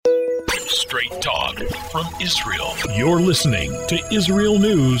Straight talk from Israel. You're listening to Israel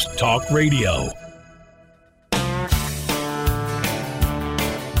News Talk Radio.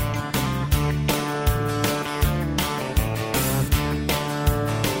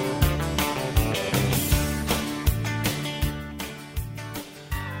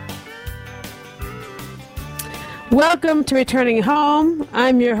 Welcome to Returning Home.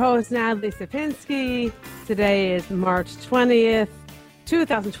 I'm your host, Natalie Sapinski. Today is March 20th,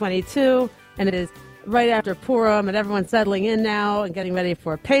 2022, and it is right after Purim, and everyone's settling in now and getting ready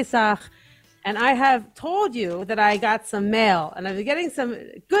for Pesach. And I have told you that I got some mail, and I've been getting some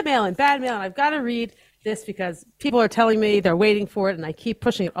good mail and bad mail, and I've got to read this because people are telling me they're waiting for it, and I keep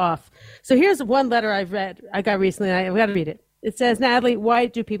pushing it off. So here's one letter I got recently, and I've got to read it. It says, Natalie, why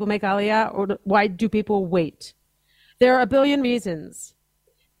do people make Aliyah, or why do people wait? There are a billion reasons.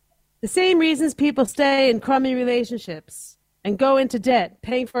 The same reasons people stay in crummy relationships and go into debt,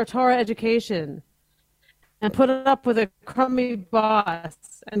 paying for a Torah education, and put up with a crummy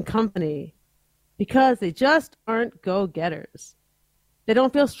boss and company, because they just aren't go-getters. They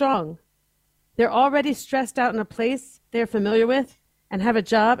don't feel strong. They're already stressed out in a place they're familiar with and have a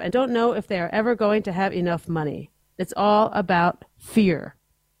job and don't know if they are ever going to have enough money. It's all about fear.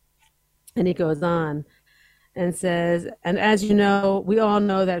 And he goes on and says, and as you know, we all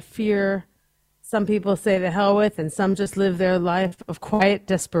know that fear, some people say the hell with, and some just live their life of quiet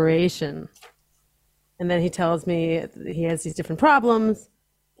desperation. And then he tells me he has these different problems,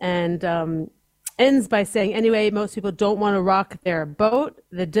 and ends by saying, anyway, most people don't want to rock their boat.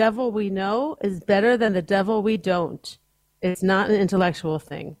 The devil we know is better than the devil we don't. It's not an intellectual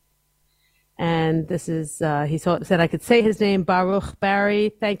thing. And this is, he said I could say his name, Baruch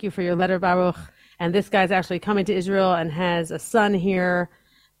Barry. Thank you for your letter, Baruch. And this guy's actually coming to Israel and has a son here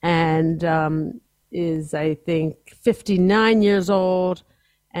and is, I think, 59 years old.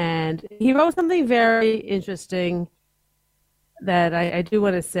 And he wrote something very interesting that I do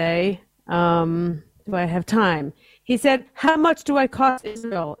want to say. Do I have time? He said, how much do I cost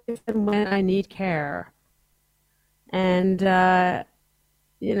Israel if and when I need care? And,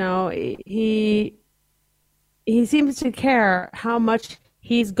 he seems to care how much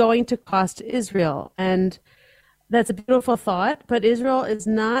he's going to cost Israel. And that's a beautiful thought, but Israel is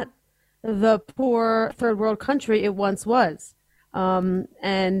not the poor third world country it once was.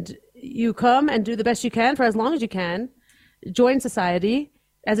 And you come and do the best you can for as long as you can, join society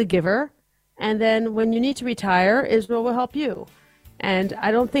as a giver, and then when you need to retire, Israel will help you. And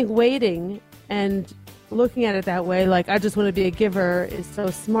I don't think waiting and looking at it that way, like I just want to be a giver, is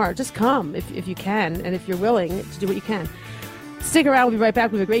so smart. Just come if you can, and if you're willing to do what you can. Stick around. We'll be right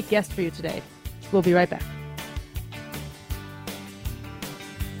back. We have a great guest for you today. We'll be right back.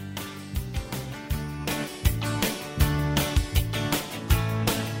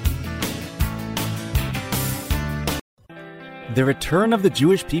 The return of the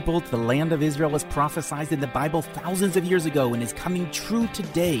Jewish people to the land of Israel was prophesied in the Bible thousands of years ago and is coming true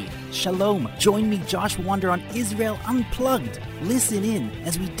today. Shalom. Join me, Josh Wander, on Israel Unplugged. Listen in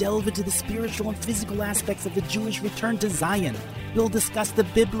as we delve into the spiritual and physical aspects of the Jewish return to Zion. We'll discuss the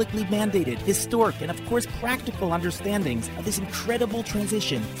biblically mandated, historic, and of course practical understandings of this incredible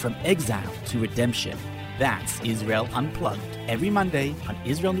transition from exile to redemption. That's Israel Unplugged, every Monday on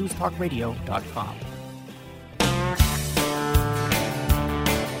IsraelNewsTalkRadio.com.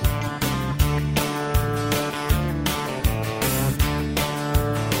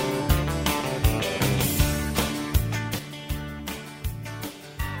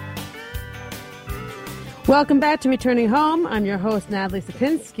 Welcome back to Returning Home. I'm your host, Natalie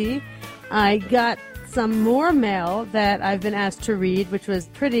Sapinski. I got some more mail that I've been asked to read, which was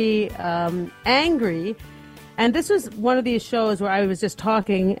pretty angry. And this was one of these shows where I was just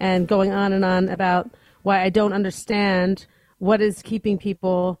talking and going on and on about why I don't understand what is keeping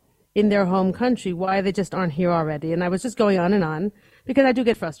people in their home country, why they just aren't here already. And I was just going on and on because I do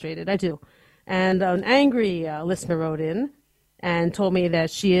get frustrated. I do. And an angry listener wrote in and told me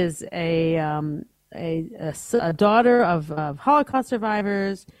that she is a daughter of Holocaust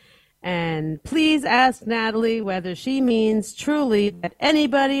survivors, and please ask Natalie whether she means truly that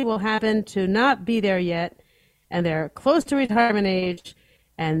anybody will happen to not be there yet, and they're close to retirement age,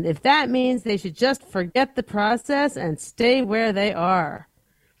 and if that means they should just forget the process and stay where they are.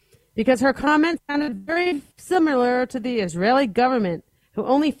 Because her comment sounded very similar to the Israeli government, who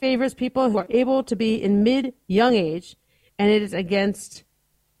only favors people who are able to be in mid-young age, and it is against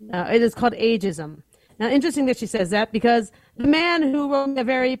it is called ageism. Now, interesting that she says that because the man who wrote a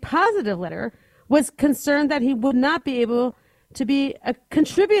very positive letter was concerned that he would not be able to be a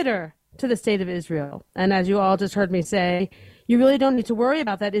contributor to the state of Israel. And as you all just heard me say, you really don't need to worry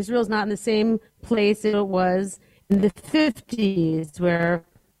about that. Israel's not in the same place it was in the 50s, where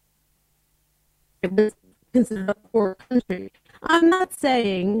it was considered a poor country. I'm not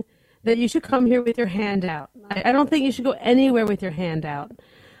saying that you should come here with your hand out. I don't think you should go anywhere with your hand out.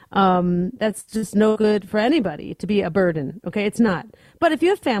 That's just no good for anybody to be a burden. Okay, it's not. But if you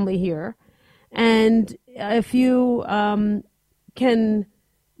have family here, and if you can,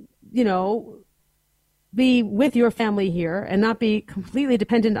 be with your family here and not be completely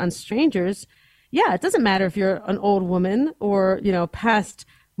dependent on strangers, yeah, it doesn't matter if you're an old woman or, past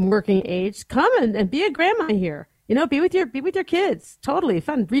working age. Come and be a grandma here. Be with your kids. Totally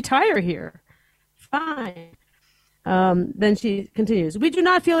fun. Retire here. Fine. Then she continues, we do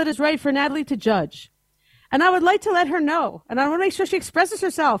not feel it is right for Natalie to judge. And I would like to let her know, and I want to make sure she expresses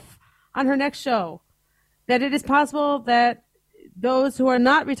herself on her next show, that it is possible that those who are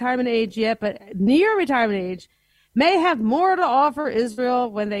not retirement age yet, but near retirement age, may have more to offer Israel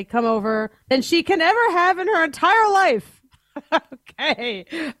when they come over than she can ever have in her entire life.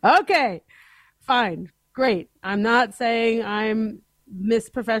 Okay. Fine. Great. I'm not saying I'm Miss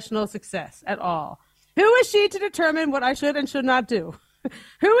Professional Success at all. Who is she to determine what I should and should not do?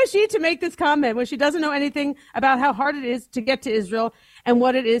 Who is she to make this comment when she doesn't know anything about how hard it is to get to Israel and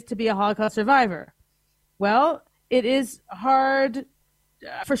what it is to be a Holocaust survivor? Well, it is hard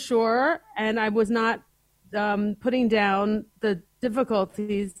for sure, and I was not putting down the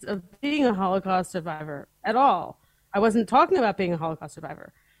difficulties of being a Holocaust survivor at all. I wasn't talking about being a Holocaust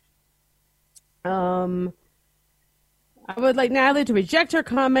survivor. I would like Natalie to reject her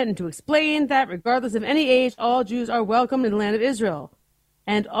comment and to explain that regardless of any age, all Jews are welcome in the land of Israel,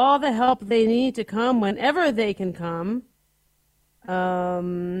 and all the help they need to come whenever they can come.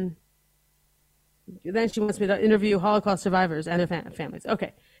 Then she wants me to interview Holocaust survivors and their families.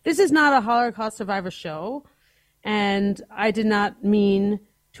 Okay, this is not a Holocaust survivor show, and I did not mean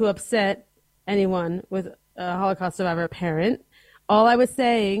to upset anyone with a Holocaust survivor parent. All I was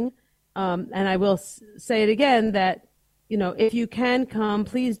saying, and I will say it again, that if you can come,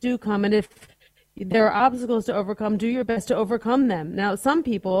 please do come. And if there are obstacles to overcome, do your best to overcome them. Now, some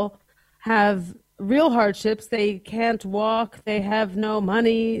people have real hardships. They can't walk. They have no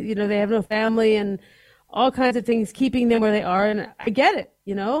money. They have no family and all kinds of things keeping them where they are. And I get it,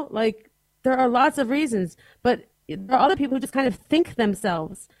 there are lots of reasons. But there are other people who just kind of think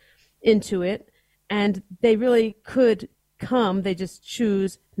themselves into it, and they really could come. They just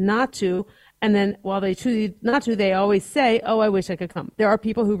choose not to. And then while they choose not to, they always say, oh, I wish I could come. There are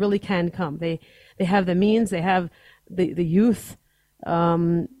people who really can come. They have the means. They have the youth.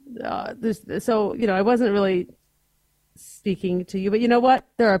 So, I wasn't really speaking to you. But you know what?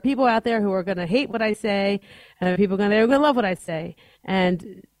 There are people out there who are going to hate what I say, and there are people they're going to love what I say.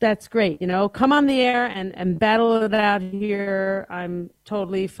 And that's great. Come on the air and battle it out here. I'm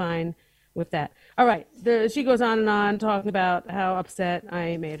totally fine with that. All right. She goes on and on talking about how upset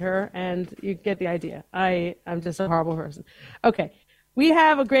I made her, and you get the idea. I'm just a horrible person. Okay. We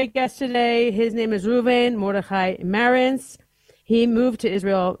have a great guest today. His name is Reuven Mordechai Marantz. He moved to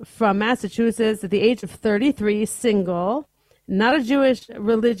Israel from Massachusetts at the age of 33, single, not a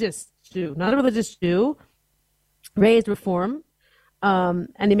religious Jew, raised Reform, and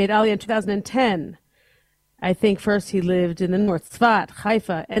he made Aliyah in 2010. I think first he lived in the north, Tzfat,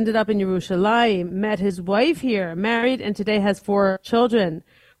 Haifa, ended up in Yerushalayim, met his wife here, married, and today has 4 children.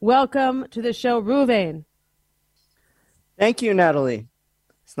 Welcome to the show, Reuven. Thank you, Natalie.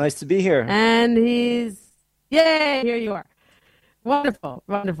 It's nice to be here. And yay, here you are. Wonderful,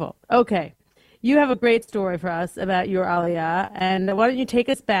 wonderful. Okay, you have a great story for us about your Aliyah, and why don't you take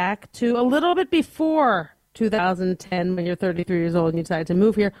us back to a little bit before 2010 when you're 33 years old and you decided to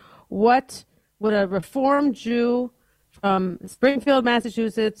move here. What would a Reformed Jew from Springfield,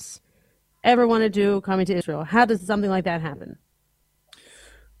 Massachusetts ever want to do coming to Israel? How does something like that happen?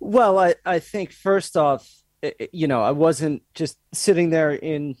 Well, I think first off, I wasn't just sitting there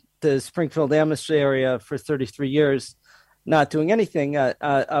in the Springfield Amherst area for 33 years, not doing anything.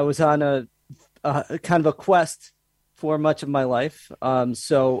 I was on a kind of a quest for much of my life.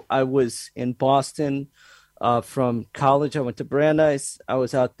 So I was in Boston from college. I went to Brandeis. I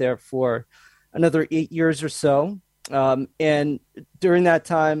was out there for another 8 years or so. And during that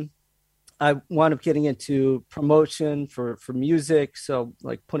time, I wound up getting into promotion for music. So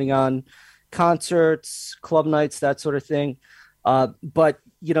like putting on concerts, club nights, that sort of thing. But,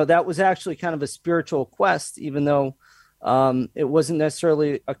 that was actually kind of a spiritual quest, even though it wasn't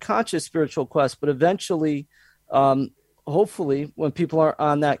necessarily a conscious spiritual quest. But eventually, hopefully, when people are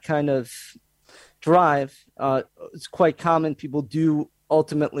on that kind of drive, it's quite common. People do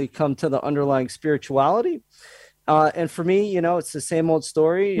ultimately come to the underlying spirituality. And for me, it's the same old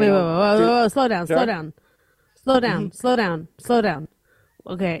story. Wait, slow down, Sure. slow down, slow down, slow down, slow down.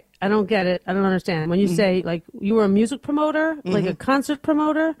 Okay, I don't get it. I don't understand. When you say like you were a music promoter, like a concert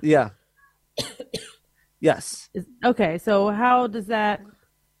promoter, Yeah. Yes. okay. So how does that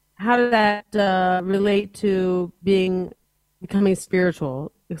relate to becoming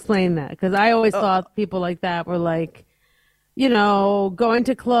spiritual? Explain that, because I always thought people like that were like, going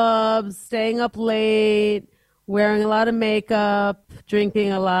to clubs, staying up late, wearing a lot of makeup,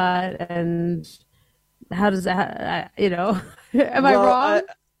 drinking a lot, and how does that, am I Well,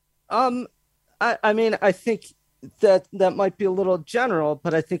 wrong? I mean, I think that might be a little general,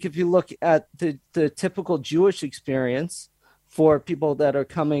 but I think if you look at the typical Jewish experience for people that are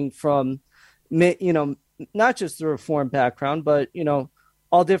coming from, not just the Reform background, but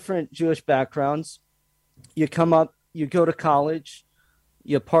all different Jewish backgrounds, you come up, you go to college,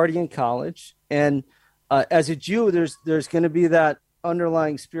 you party in college, and as a Jew, there's going to be that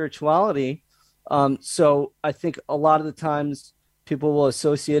underlying spirituality. So I think a lot of the times people will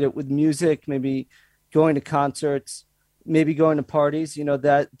associate it with music, maybe going to concerts, maybe going to parties.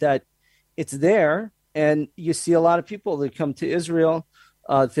 That it's there, and you see a lot of people that come to Israel.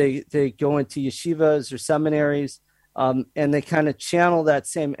 They go into yeshivas or seminaries, and they kind of channel that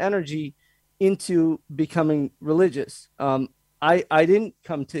same energy into becoming religious. I didn't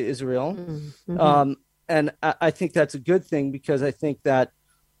come to Israel, and I think that's a good thing, because I think that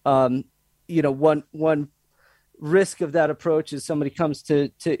one risk of that approach is somebody comes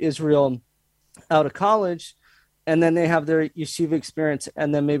to Israel out of college, and then they have their yeshiva experience,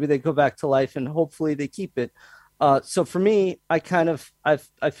 and then maybe they go back to life, and hopefully they keep it. So for me, I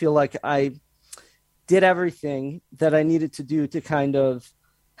feel like I did everything that I needed to do to kind of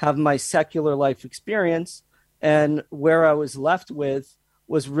have my secular life experience, and where I was left with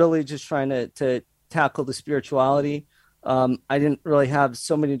was really just trying to tackle the spirituality. I didn't really have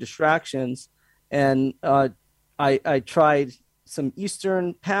so many distractions, and I tried some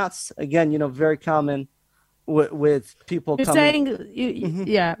Eastern paths. Again, very common with people You're coming. saying,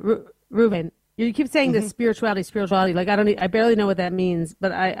 yeah, Reuben, you keep saying this spirituality. Like I barely know what that means,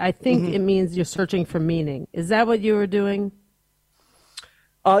 but I think it means you're searching for meaning. Is that what you were doing?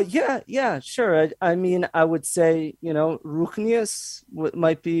 Yeah, sure. I mean, I would say, ruchnius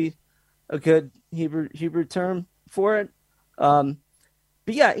might be a good Hebrew term for it. But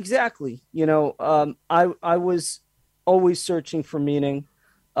yeah, exactly. I was always searching for meaning,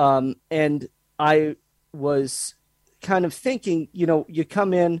 and I was kind of thinking, you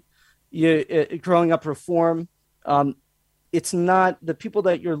come in, growing up Reform. It's not the people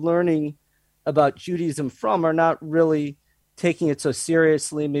that you're learning about Judaism from are not really taking it so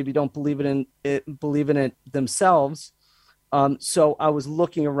seriously. Maybe don't believe in it themselves. So I was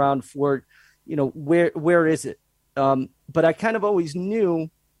looking around for, where is it? But I kind of always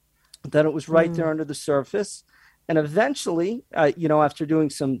knew that it was right there under the surface. And eventually, after doing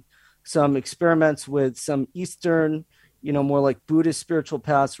some experiments with some Eastern, more like Buddhist spiritual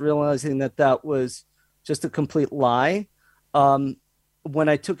paths, realizing that was just a complete lie. When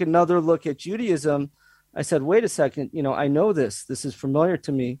I took another look at Judaism, I said, wait a second, I know this. This is familiar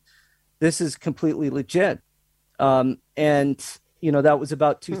to me. This is completely legit. And, that was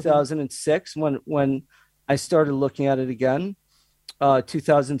about 2006 when I started looking at it again.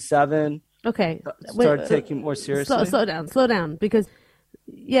 2007. Okay. Started taking it more seriously. Slow down, because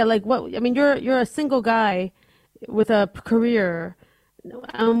like what? I mean, you're a single guy with a career.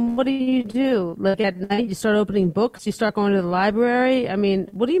 What do you do? Like at night, you start opening books. You start going to the library. I mean,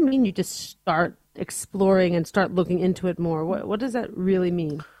 what do you mean? You just start exploring and start looking into it more. What does that really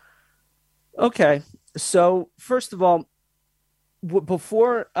mean? Okay, so first of all,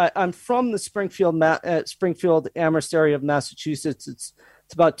 before I'm from the Springfield Amherst area of Massachusetts. It's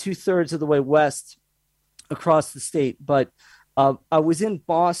about 2/3 of the way west across the state. But I was in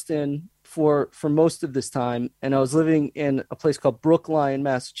Boston for most of this time, and I was living in a place called Brookline,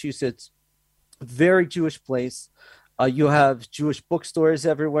 Massachusetts. Very Jewish place. You have Jewish bookstores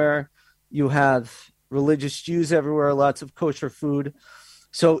everywhere. You have religious Jews everywhere. Lots of kosher food.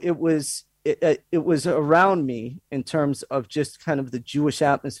 So it was around me in terms of just kind of the Jewish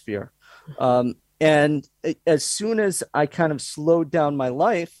atmosphere. And as soon as I kind of slowed down my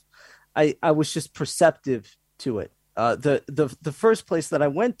life, I was just perceptive to it. The first place that I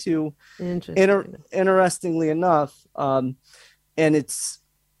went to, interestingly enough, and it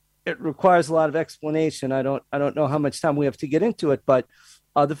requires a lot of explanation. I don't know how much time we have to get into it, but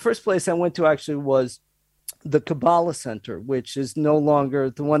the first place I went to actually was the Kabbalah Center, which is no longer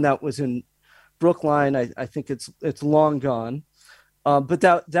the one that was in Brookline. I think it's long gone. But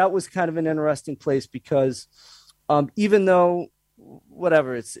that was kind of an interesting place because even though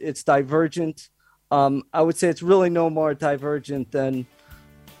whatever it's divergent. I would say it's really no more divergent than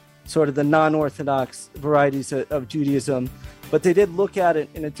sort of the non-Orthodox varieties of Judaism, but they did look at it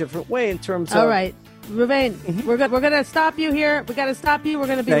in a different way in terms of... All right, Ruvain, we're going to stop you here. We got to stop you. We're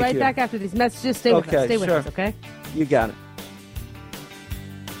going to be right back after these messages. Stay with us. Stay with us, okay? You got it.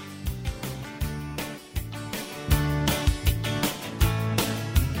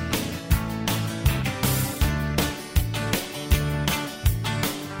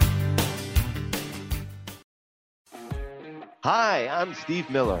 Hi, I'm Steve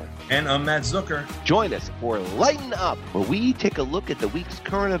Miller. And I'm Matt Zucker. Join us for Lighten Up, where we take a look at the week's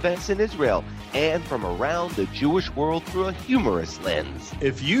current events in Israel and from around the Jewish world through a humorous lens.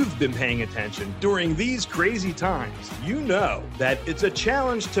 If you've been paying attention during these crazy times, you know that it's a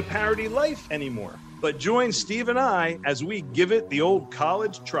challenge to parody life anymore. But join Steve and I as we give it the old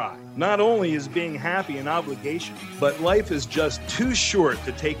college try. Not only is being happy an obligation, but life is just too short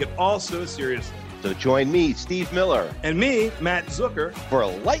to take it all so seriously. So join me, Steve Miller. And me, Matt Zucker. For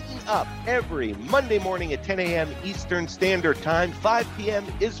Lighten Up every Monday morning at 10 a.m. Eastern Standard Time, 5 p.m.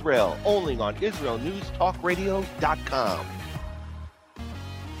 Israel, only on IsraelNewsTalkRadio.com.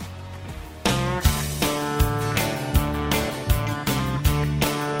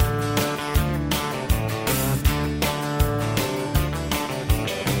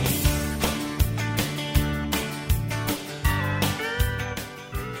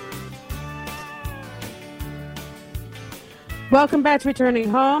 Welcome back to Returning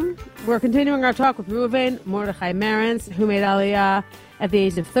Home. We're continuing our talk with Ruvain Mordechai Marantz, who made Aliyah at the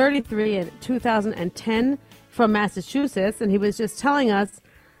age of 33 in 2010 from Massachusetts. And he was just telling us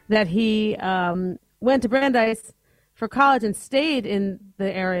that he went to Brandeis for college and stayed in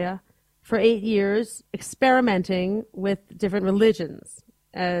the area for 8 years, experimenting with different religions.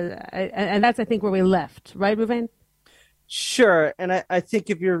 And that's, I think, where we left. Right, Ruvain? Sure. And I think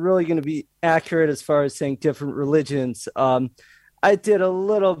if you're really going to be accurate as far as saying different religions, I did a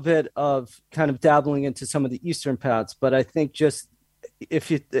little bit of kind of dabbling into some of the Eastern paths, but I think just if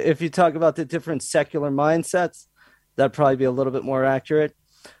you talk about the different secular mindsets, that'd probably be a little bit more accurate.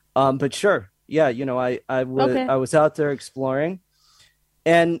 But sure. Yeah. You know, I was out there exploring,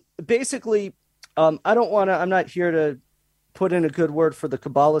 and basically I'm not here to put in a good word for the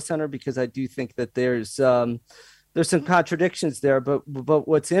Kabbalah Center, because I do think that there's some contradictions there, but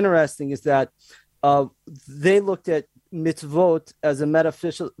what's interesting is that they looked at mitzvot as a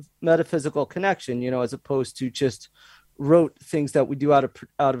metaphysical connection, you know, as opposed to just rote things that we do out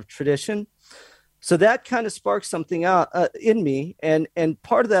of tradition. So that kind of sparked something out in me, and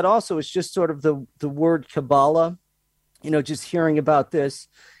part of that also is just sort of the word Kabbalah, you know, just hearing about this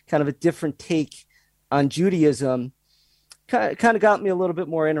kind of a different take on Judaism, kind of got me a little bit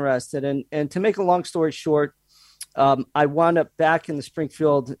more interested. And to make a long story short, I wound up back in the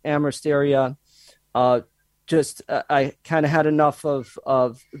Springfield, Amherst area. I kind of had enough of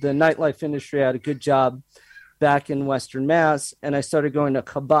the nightlife industry. I had a good job back in Western Mass, and I started going to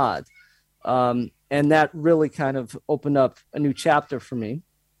Chabad. And that really kind of opened up a new chapter for me.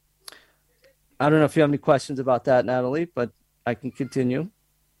 I don't know if you have any questions about that, Natalie, but I can continue.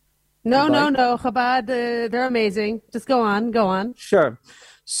 No. Chabad, they're amazing. Just go on. Sure.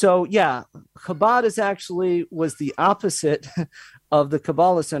 So, yeah, Chabad was the opposite of the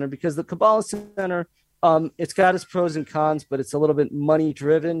Kabbalah Center, because the Kabbalah Center, it's got its pros and cons, but it's a little bit money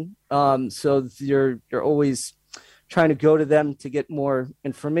driven. So you're always trying to go to them to get more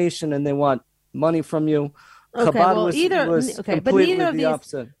information, and they want money from you. Okay, Chabad was completely the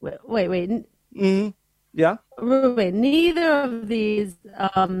opposite. Wait. Mm-hmm. Yeah. Wait, neither of these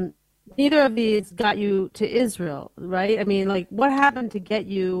got you to Israel, right? I mean, like, what happened to get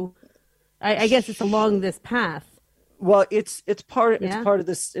you? I guess it's along this path. Well, it's part of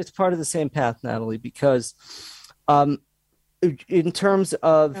the same path, Natalie, because in terms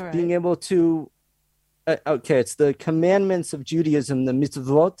of being able to, it's the commandments of Judaism, the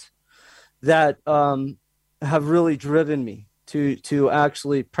mitzvot, that have really driven me to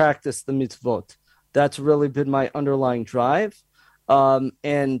actually practice the mitzvot. That's really been my underlying drive,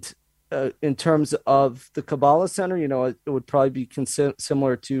 and in terms of the Kabbalah Center, you know, it would probably be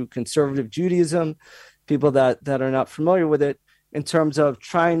similar to conservative Judaism, people that are not familiar with it, in terms of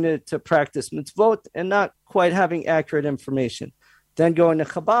trying to practice mitzvot and not quite having accurate information. Then going to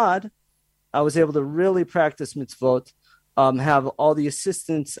Chabad, I was able to really practice mitzvot, have all the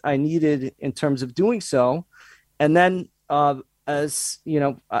assistance I needed in terms of doing so. And then, as you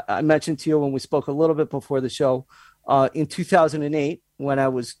know, I mentioned to you when we spoke a little bit before the show, in 2008, when I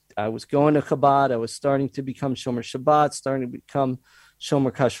was going to Chabad, I was starting to become Shomer Shabbat, starting to become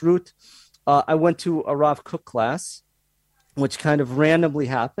Shomer Kashrut. I went to a Rav Kook class, which kind of randomly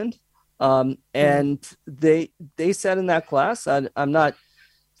happened. And they said in that class, I'm not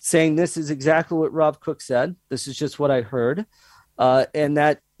saying this is exactly what Rav Kook said. This is just what I heard. And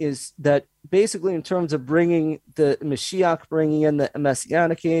that is that basically in terms of bringing the Mashiach, bringing in the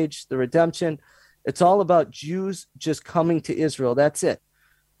Messianic age, the redemption, it's all about Jews just coming to Israel. That's it.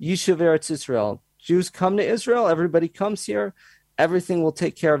 Yishuv Eretz Israel. Jews come to Israel. Everybody comes here. Everything will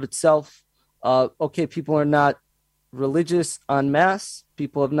take care of itself. Okay, people are not religious en masse.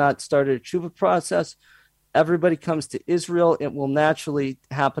 People have not started a tshuva process. Everybody comes to Israel. It will naturally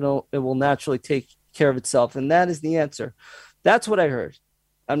happen. It will naturally take care of itself. And that is the answer. That's what I heard.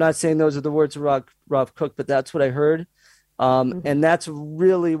 I'm not saying those are the words of Rav Kook, but that's what I heard. And that's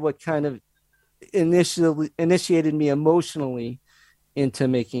really what kind of initiated me emotionally into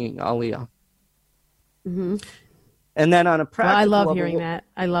making Aliyah. Mm-hmm. And then on a practical I love level, hearing that.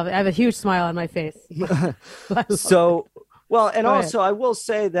 I love it. I have a huge smile on my face. So, well, and also I will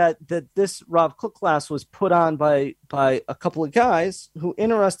say that this Rav Kook class was put on by a couple of guys who,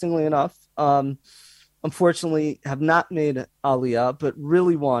 interestingly enough, unfortunately have not made Aliyah, but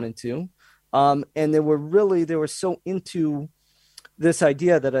really wanted to. And they were so into this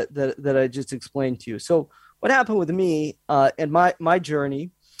idea that I just explained to you. So what happened with me and my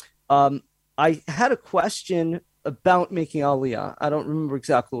journey, I had a question about making Aliyah. I don't remember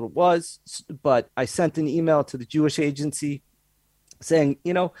exactly what it was, but I sent an email to the Jewish agency saying,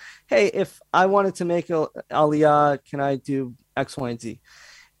 hey, if I wanted to make Aliyah, can I do X, Y, and Z?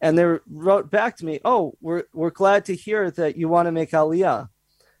 And they wrote back to me, oh, we're glad to hear that you want to make Aliyah.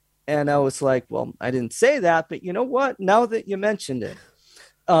 And I was like, well, I didn't say that, but you know what? Now that you mentioned it,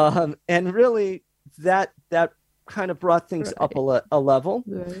 and really that kind of brought things up a level.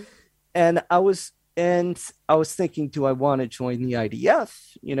 Right. And I was thinking, do I want to join the IDF?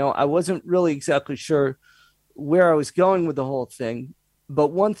 I wasn't really exactly sure where I was going with the whole thing. But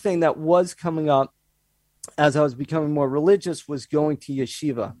one thing that was coming up as I was becoming more religious was going to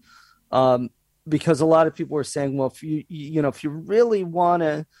yeshiva, because a lot of people were saying, well, if you really want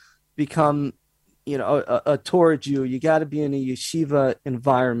to become, a Torah Jew, you got to be in a yeshiva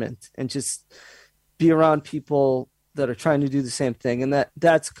environment and just be around people that are trying to do the same thing. And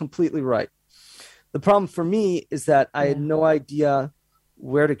that's completely right. The problem for me is that I had no idea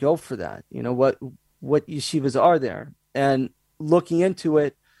where to go for that. What yeshivas are there? And looking into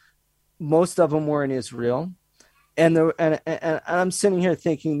it, most of them were in Israel. And I'm sitting here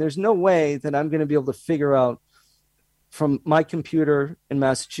thinking, there's no way that I'm going to be able to figure out from my computer in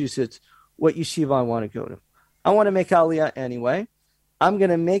Massachusetts what yeshiva I want to go to. I want to make Aliyah anyway. I'm going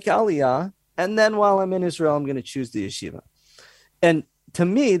to make Aliyah. And then while I'm in Israel, I'm going to choose the yeshiva. And to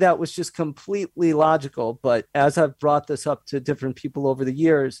me, that was just completely logical. But as I've brought this up to different people over the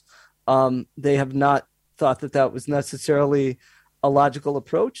years, they have not thought that was necessarily a logical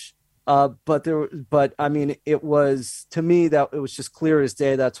approach. But I mean, it was, to me, that it was just clear as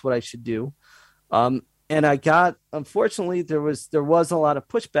day. That's what I should do. And I got, unfortunately, there was a lot of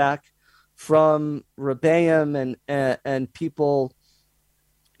pushback from Rebbeim and people,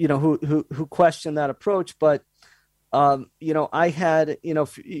 who questioned that approach. But, I had,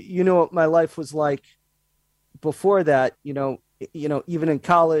 what my life was like before that, even in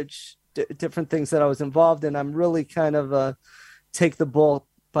college, different things that I was involved in. I'm really kind of a take the bull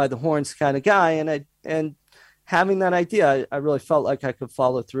by the horns kind of guy. And having that idea, I really felt like I could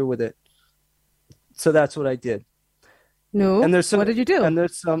follow through with it. So that's what I did. No. And there's some, what did you do? And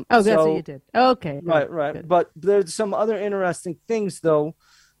there's some. Oh, that's what you did. Okay. Right. Good. But there's some other interesting things, though,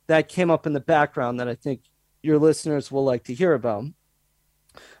 that came up in the background that I think your listeners will like to hear about.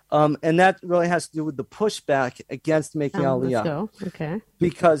 And that really has to do with the pushback against making Aliyah. Let's go. Okay.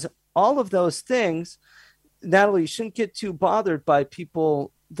 Because all of those things, Natalie, you shouldn't get too bothered by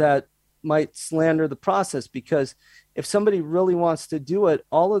people that might slander the process, because if somebody really wants to do it,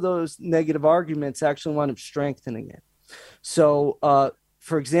 all of those negative arguments actually wind up strengthening it. So,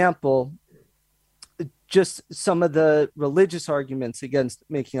 for example, just some of the religious arguments against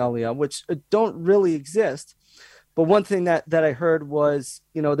making Aliyah, which don't really exist. But one thing that I heard was,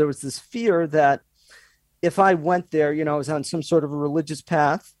 there was this fear that if I went there, I was on some sort of a religious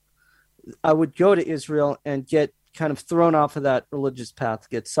path, I would go to Israel and get kind of thrown off of that religious path,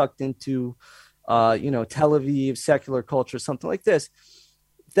 get sucked into, Tel Aviv, secular culture, something like this.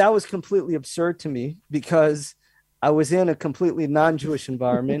 That was completely absurd to me, because I was in a completely non-Jewish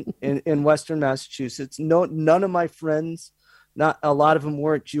environment in Western Massachusetts. None of my friends, not a lot of them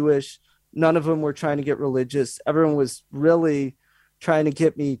weren't Jewish. None of them were trying to get religious. Everyone was really trying to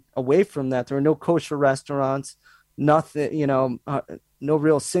get me away from that. There were no kosher restaurants. nothing, no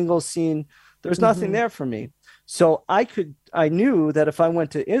real single scene. There's nothing there for me. So I knew that if I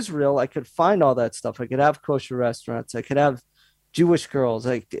went to Israel, I could find all that stuff. I could have kosher restaurants. I could have Jewish girls,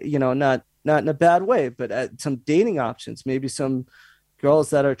 not in a bad way, but some dating options, maybe some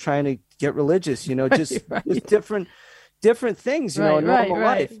girls that are trying to get religious, just different things, in normal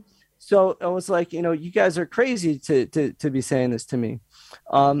life. So I was like, you guys are crazy to be saying this to me.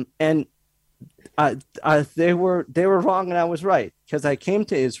 And they were wrong and I was right, because I came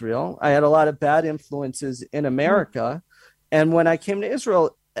to Israel. I had a lot of bad influences in America. And when I came to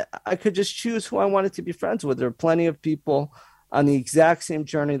Israel, I could just choose who I wanted to be friends with. There are plenty of people on the exact same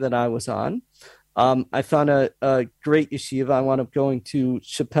journey that I was on. I found a great yeshiva. I wound up going to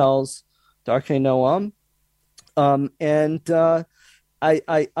Chappelle's Darkei Noam.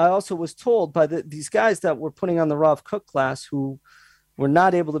 I also was told by these guys that were putting on the Rav Kook class, who were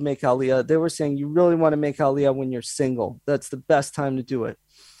not able to make Aliyah. They were saying, you really want to make Aliyah when you're single. That's the best time to do it.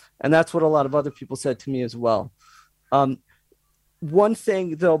 And that's what a lot of other people said to me as well. One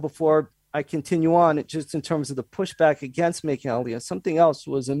thing, though, before I continue on, just in terms of the pushback against making Aliyah, something else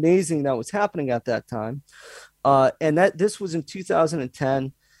was amazing that was happening at that time. And this was in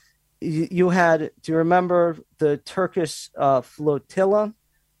 2010. You had, do you remember the Turkish flotilla?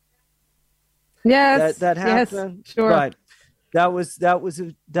 Yes. That happened? Yes, sure. Right. That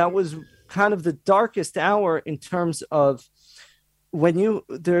was kind of the darkest hour in terms of when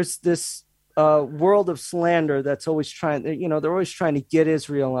there's this world of slander that's always trying, they're always trying to get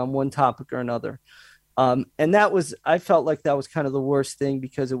Israel on one topic or another. And I felt like that was kind of the worst thing,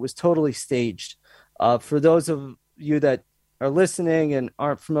 because it was totally staged. For those of you that are listening and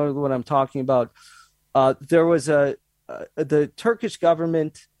aren't familiar with what I'm talking about, there was the Turkish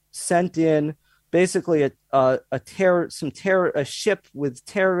government sent in basically a ship with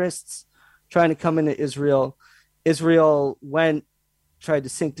terrorists trying to come into Israel. Israel tried to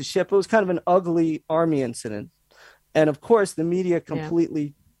sink the ship. It was kind of an ugly army incident. And of course, the media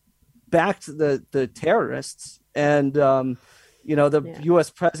completely backed the terrorists. And, the U.S.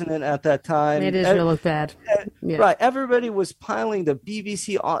 president at that time made Israel look bad. Right. Everybody was piling, the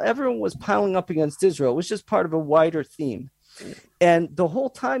BBC, everyone was piling up against Israel. It was just part of a wider theme. And the whole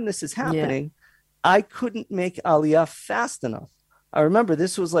time this is happening, I couldn't make Aliyah fast enough. I remember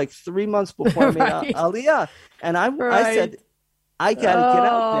this was like 3 months before I made Aliyah. And I said, I got to get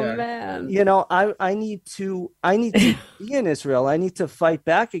out there. Man. I need to be in Israel. I need to fight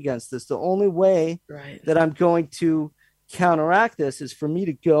back against this. The only way that I'm going to counteract this is for me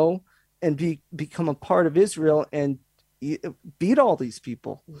to go and become a part of Israel and beat all these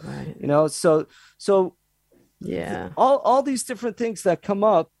people. Right. So all these different things that come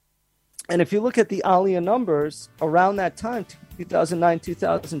up. And if you look at the Aliyah numbers around that time, 2009,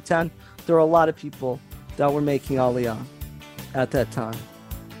 2010, there were a lot of people that were making Aliyah at that time.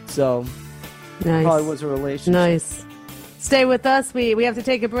 So probably was a relationship. Nice. Stay with us. We have to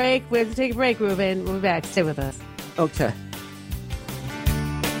take a break. Reuven. We'll be back. Stay with us. Okay.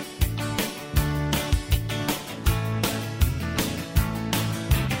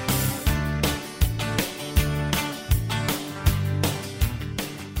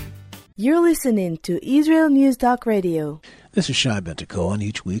 You're listening to Israel News Talk Radio. This is Shai Ben-Tekoa, and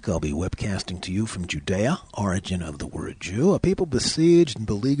each week I'll be webcasting to you from Judea, origin of the word Jew, a people besieged and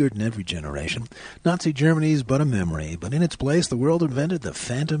beleaguered in every generation. Nazi Germany's but a memory, but in its place the world invented the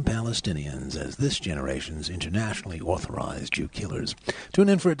phantom Palestinians as this generation's internationally authorized Jew killers. Tune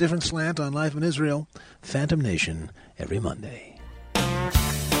in for a different slant on life in Israel, Phantom Nation, every Monday.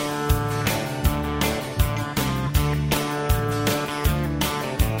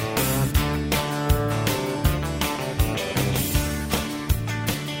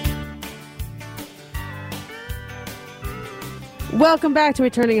 Welcome back to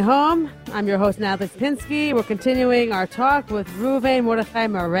Returning Home. I'm your host, Natalie Sapinski. We're continuing our talk with Reuven Mordechai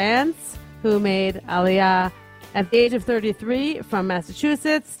Marantz, who made Aliyah at the age of 33 from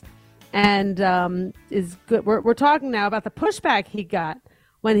Massachusetts, and is good. We're talking now about the pushback he got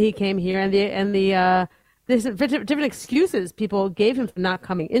when he came here, and the different excuses people gave him for not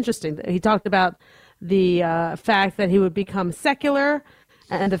coming. Interesting. He talked about the fact that he would become secular,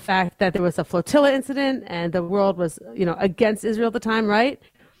 and the fact that there was a flotilla incident and the world was, against Israel at the time, right?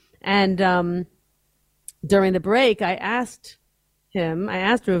 And during the break, I asked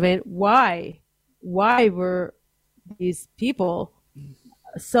Reuven, why were these people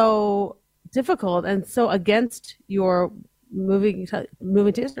so difficult and so against your moving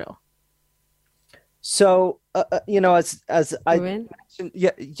to Israel? So, as I mentioned,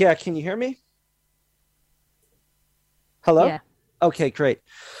 yeah. Can you hear me? Hello? Yeah. Okay, great.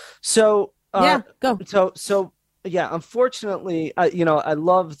 So go. So yeah, unfortunately, I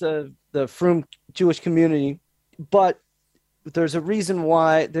love the Froome Jewish community, but there's a reason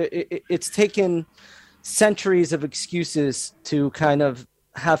why it's taken centuries of excuses to kind of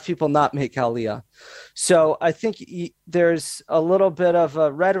have people not make Aliyah. So I think there's a little bit of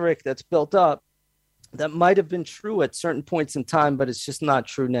a rhetoric that's built up that might have been true at certain points in time, but it's just not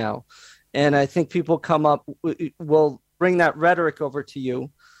true now. And I think people will bring that rhetoric over to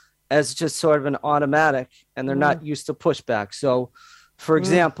you as just sort of an automatic, and they're not used to pushback. So, for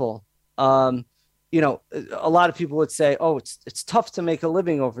example, a lot of people would say, "Oh, it's tough to make a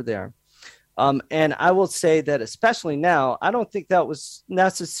living over there." And I will say that, especially now, I don't think that was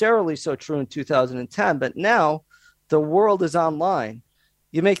necessarily so true in 2010, but now the world is online.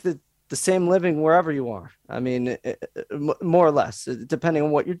 You make the same living wherever you are. I mean, more or less, depending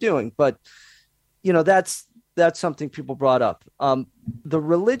on what you're doing. But, that's something people brought up. The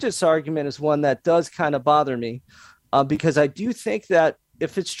religious argument is one that does kind of bother me, because I do think that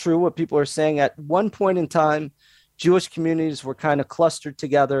if it's true what people are saying, at one point in time, Jewish communities were kind of clustered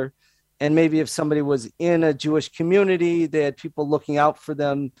together. And maybe if somebody was in a Jewish community, they had people looking out for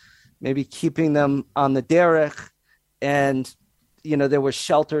them, maybe keeping them on the derech, and, they were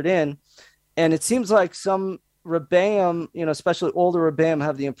sheltered in. And it seems like some Rebbeim, especially older Rebbeim,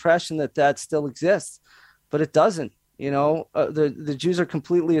 have the impression that still exists, but it doesn't. The Jews are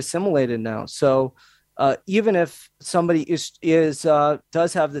completely assimilated now. So even if somebody does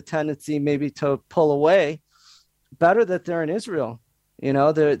have the tendency maybe to pull away, better that they're in Israel.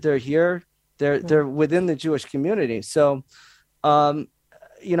 They're here, they're within the Jewish community. So,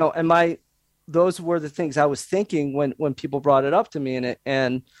 those were the things I was thinking when people brought it up to me,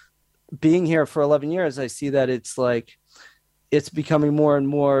 and being here for 11 years, I see that it's becoming more and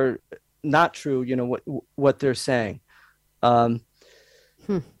more not true, what they're saying. So,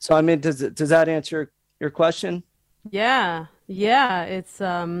 I mean, does that answer your question? Yeah. It's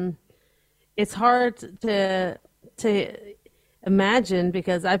hard to imagine,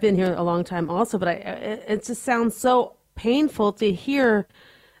 because I've been here a long time also, but it just sounds so painful to hear,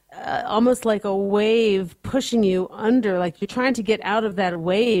 almost like a wave pushing you under, like you're trying to get out of that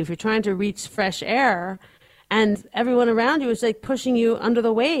wave, you're trying to reach fresh air, and everyone around you is like pushing you under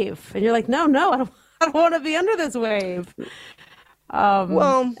the wave, and you're like, no, I don't want to be under this wave.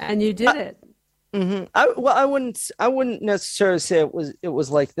 And you did it. Mm-hmm. I wouldn't necessarily say it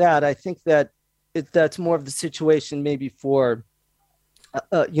was like that. I think that that's more of the situation maybe for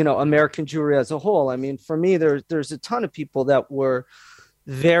American Jewry as a whole. I mean, for me, there's a ton of people that were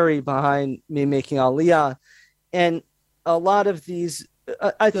very behind me making Aliyah, and a lot of these,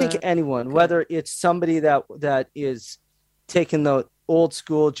 I think anyone, whether it's somebody that is taking the old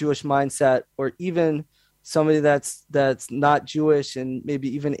school Jewish mindset, or even somebody that's not Jewish and maybe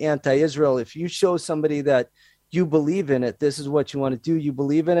even anti-Israel, if you show somebody that you believe in it, this is what you want to do, you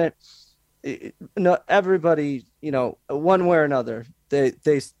believe in it, everybody, one way or another, they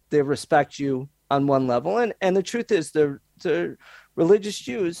respect you on one level. And the truth is, the religious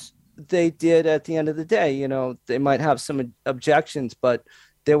Jews, they did, at the end of the day, they might have some objections, but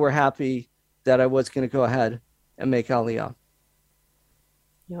they were happy that I was going to go ahead and make Aliyah.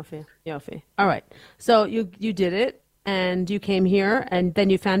 Yofi. All right. So you did it, and you came here, and then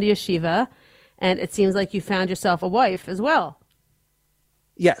you found a yeshiva, and it seems like you found yourself a wife as well.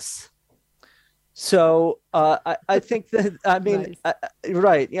 Yes. So I think that, I mean, nice.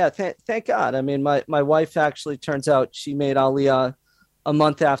 Right. Yeah. Thank God. I mean, my wife actually, turns out, she made Aliyah a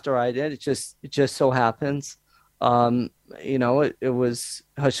month after I did. It just so happens. It was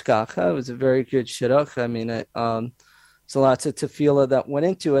hashgacha. It was a very good shidduch. I mean, so lots of tefillah that went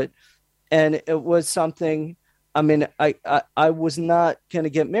into it. And it was something, I mean, I was not going to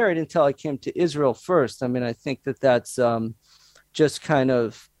get married until I came to Israel first. I mean, I think that's just kind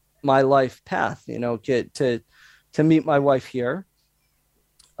of my life path, get to meet my wife here.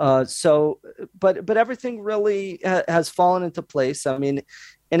 But everything really has fallen into place. I mean,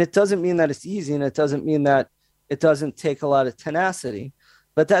 and it doesn't mean that it's easy, and it doesn't mean that it doesn't take a lot of tenacity,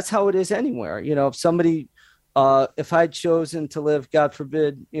 but that's how it is anywhere. If somebody, if I'd chosen to live, God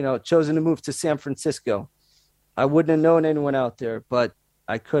forbid, chosen to move to San Francisco, I wouldn't have known anyone out there, but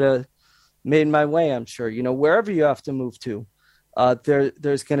I could have made my way, I'm sure. Wherever you have to move to,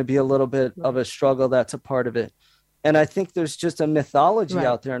 there's going to be a little bit of a struggle. That's a part of it. And I think there's just a mythology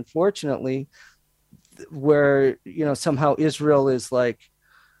out there, unfortunately, where, somehow Israel is like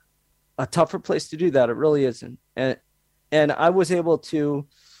a tougher place to do that. It really isn't. And I was able to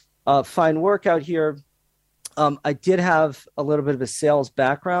find work out here. I did have a little bit of a sales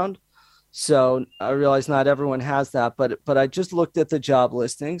background, so I realize not everyone has that, but I just looked at the job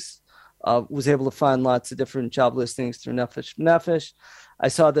listings. Was able to find lots of different job listings through Nefesh B'Nefesh. I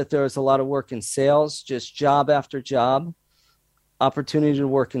saw that there was a lot of work in sales, just job after job, opportunity to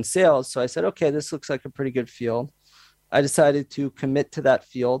work in sales. So I said, okay, this looks like a pretty good field. I decided to commit to that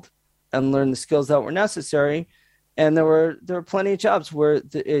field and learn the skills that were necessary. And there were plenty of jobs where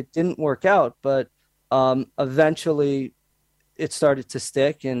it didn't work out, but eventually it started to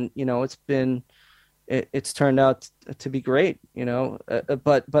stick, and it's turned out to be great.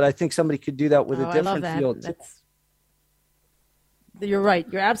 But I think somebody could do that with a different field. You're right.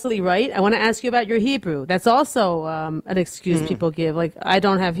 You're absolutely right. I want to ask you about your Hebrew. That's also an excuse people give. Like, I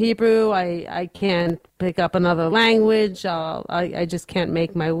don't have Hebrew. I can't pick up another language. I just can't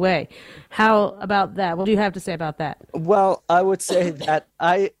make my way. How about that? What do you have to say about that? Well, I would say that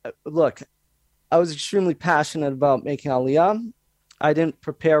I was extremely passionate about making Aliyah. I didn't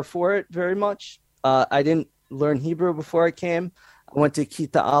prepare for it very much. I didn't learn Hebrew before I came. I went to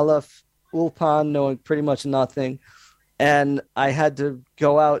Kita Aleph, Ulpan, knowing pretty much nothing. And I had to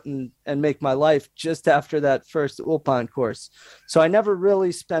go out and make my life just after that first Ulpan course. So I never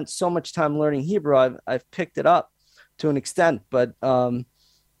really spent so much time learning Hebrew. I've picked it up to an extent, but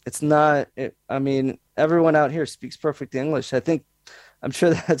it's not, everyone out here speaks perfect English. I'm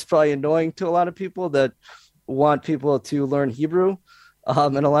sure that's probably annoying to a lot of people that want people to learn Hebrew.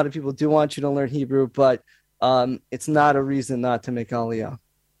 And a lot of people do want you to learn Hebrew, but it's not a reason not to make Aliyah.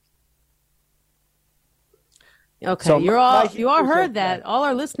 Okay, so you all heard that. All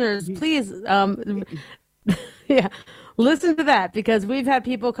our listeners, please, listen to that, because we've had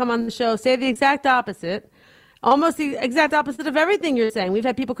people come on the show say the exact opposite, almost the exact opposite of everything you're saying. We've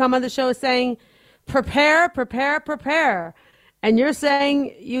had people come on the show saying, prepare, prepare, prepare. And you're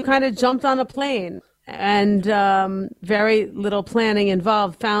saying you kind of jumped on a plane and very little planning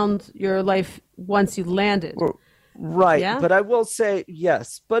involved, found your life once you landed. Right. Yeah? But I will say,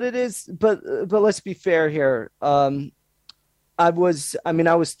 yes, but it is, but let's be fair here. I was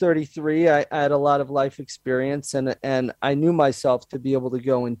 33. I had a lot of life experience, and I knew myself to be able to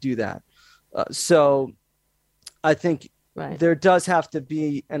go and do that. So I think there does have to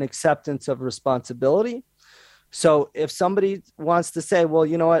be an acceptance of responsibility. So if somebody wants to say, well,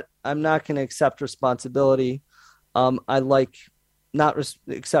 you know what, I'm not going to accept responsibility. I like not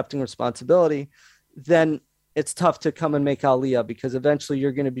accepting responsibility, then it's tough to come and make Aliyah, because eventually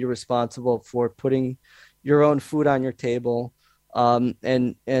you're going to be responsible for putting your own food on your table,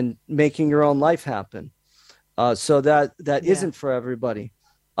 and making your own life happen. So that isn't for everybody.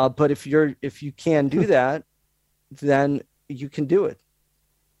 But if you can do that, then you can do it.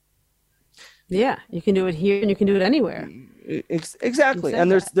 Yeah, you can do it here and you can do it anywhere. Exactly.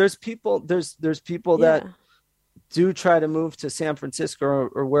 And there's people that do try to move to San Francisco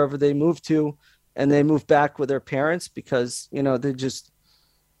or wherever they move to, and they move back with their parents because, they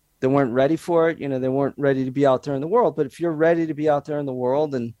weren't ready for it. They weren't ready to be out there in the world. But if you're ready to be out there in the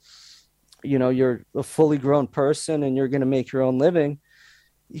world and, you're a fully grown person and you're going to make your own living,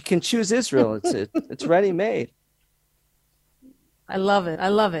 you can choose Israel. It's ready-made. I love it. I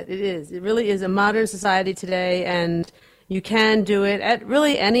love it. It is. It really is a modern society today, and you can do it at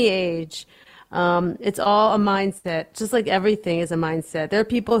really any age. It's all a mindset, just like everything is a mindset. There are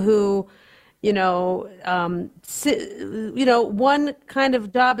people who, one kind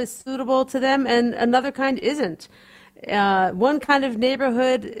of job is suitable to them and another kind isn't. One kind of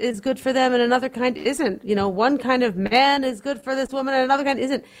neighborhood is good for them and another kind isn't. One kind of man is good for this woman and another kind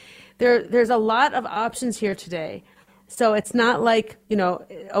isn't. There's a lot of options here today. So it's not like,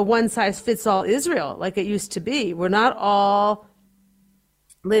 a one-size-fits-all Israel like it used to be. We're not all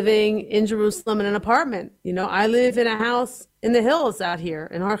living in Jerusalem in an apartment. I live in a house in the hills out here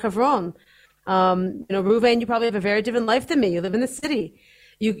in Har Hebron. Reuven, you probably have a very different life than me. You live in the city.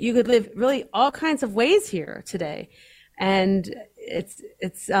 You could live really all kinds of ways here today. And it's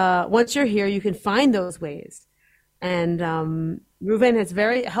once you're here, you can find those ways. And Reuven has a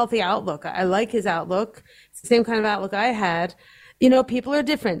very healthy outlook. I like his outlook. It's the same kind of outlook I had. People are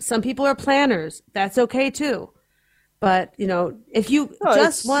different. Some people are planners. That's okay too. But, if you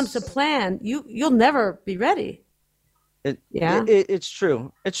want to plan, you'll never be ready. It's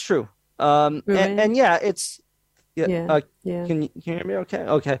true. It's true. Can you hear me okay?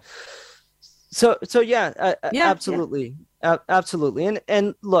 Okay. So absolutely. Absolutely.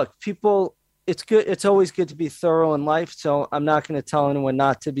 And look, people, it's good. It's always good to be thorough in life. So I'm not going to tell anyone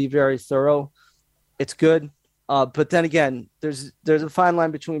not to be very thorough. It's good. But then again, there's a fine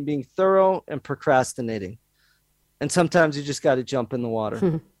line between being thorough and procrastinating. And sometimes you just got to jump in the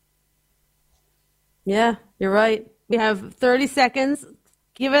water. Yeah, you're right. We have 30 seconds.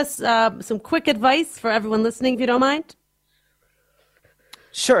 Give us some quick advice for everyone listening, if you don't mind.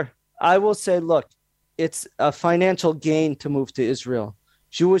 Sure. I will say, look, it's a financial gain to move to Israel.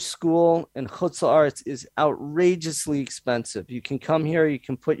 Jewish school in Chutz La'aretz is outrageously expensive. You can come here, you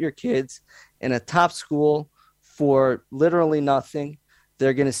can put your kids in a top school for literally nothing.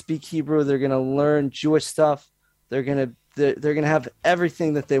 They're going to speak Hebrew. They're going to learn Jewish stuff. They're going to have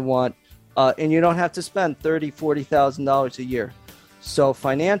everything that they want, and you don't have to spend $30,000, $40,000 a year. So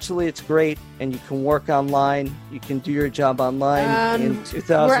financially, it's great, and you can work online. You can do your job online in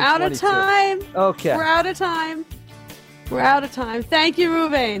 2022. We're out of time. Okay. We're out of time. We're out of time. Thank you,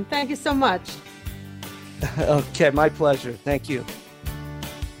 Ruvain. Thank you so much. Okay, my pleasure. Thank you.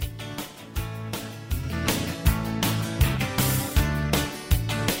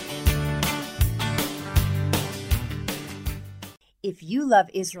 If you love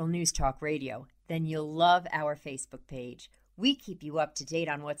Israel News Talk Radio, then you'll love our Facebook page. We keep you up to date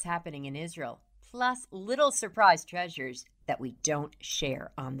on what's happening in Israel, plus little surprise treasures that we don't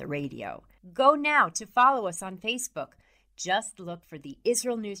share on the radio. Go now to follow us on Facebook. Just look for the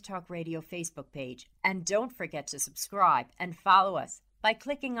Israel News Talk Radio Facebook page, and don't forget to subscribe and follow us by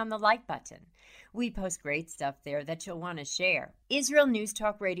clicking on the like button. We post great stuff there that you'll want to share. Israel News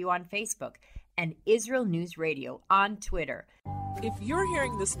Talk Radio on Facebook and Israel News Radio on Twitter. If you're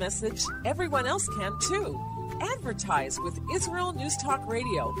hearing this message, everyone else can too. Advertise with Israel News Talk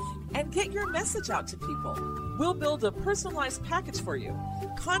Radio and get your message out to people. We'll build a personalized package for you.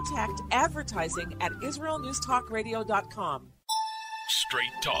 Contact advertising at israelnewstalkradio.com.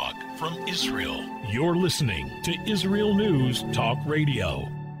 Straight talk from Israel. You're listening to Israel News Talk Radio.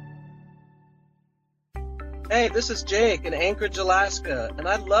 Hey, this is Jake in Anchorage, Alaska, and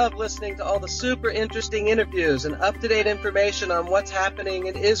I love listening to all the super interesting interviews and up-to-date information on what's happening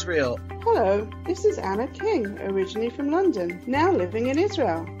in Israel. Hello, this is Anna King, originally from London, now living in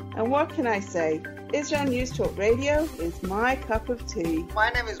Israel. And what can I say? Israel News Talk Radio is my cup of tea. My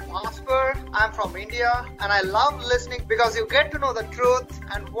name is Bhaskar. I'm from India, and I love listening because you get to know the truth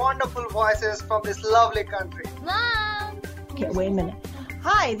and wonderful voices from this lovely country. Mom! Okay, wait a minute.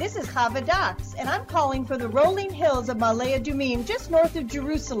 Hi, this is Chava Dax, and I'm calling from the rolling hills of Ma'ale Adumim, just north of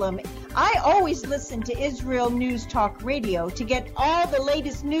Jerusalem. I always listen to Israel News Talk Radio to get all the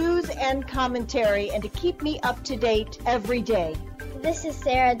latest news and commentary and to keep me up to date every day. This is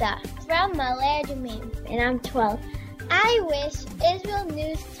Sarah Dax from Ma'ale Adumim, and I'm 12. I wish Israel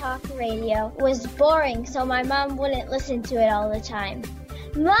News Talk Radio was boring so my mom wouldn't listen to it all the time.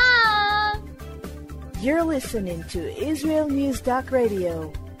 Mom! You're listening to Israel News Talk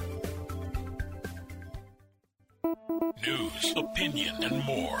Radio. News, opinion, and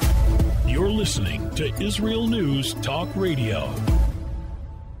more. You're listening to Israel News Talk Radio.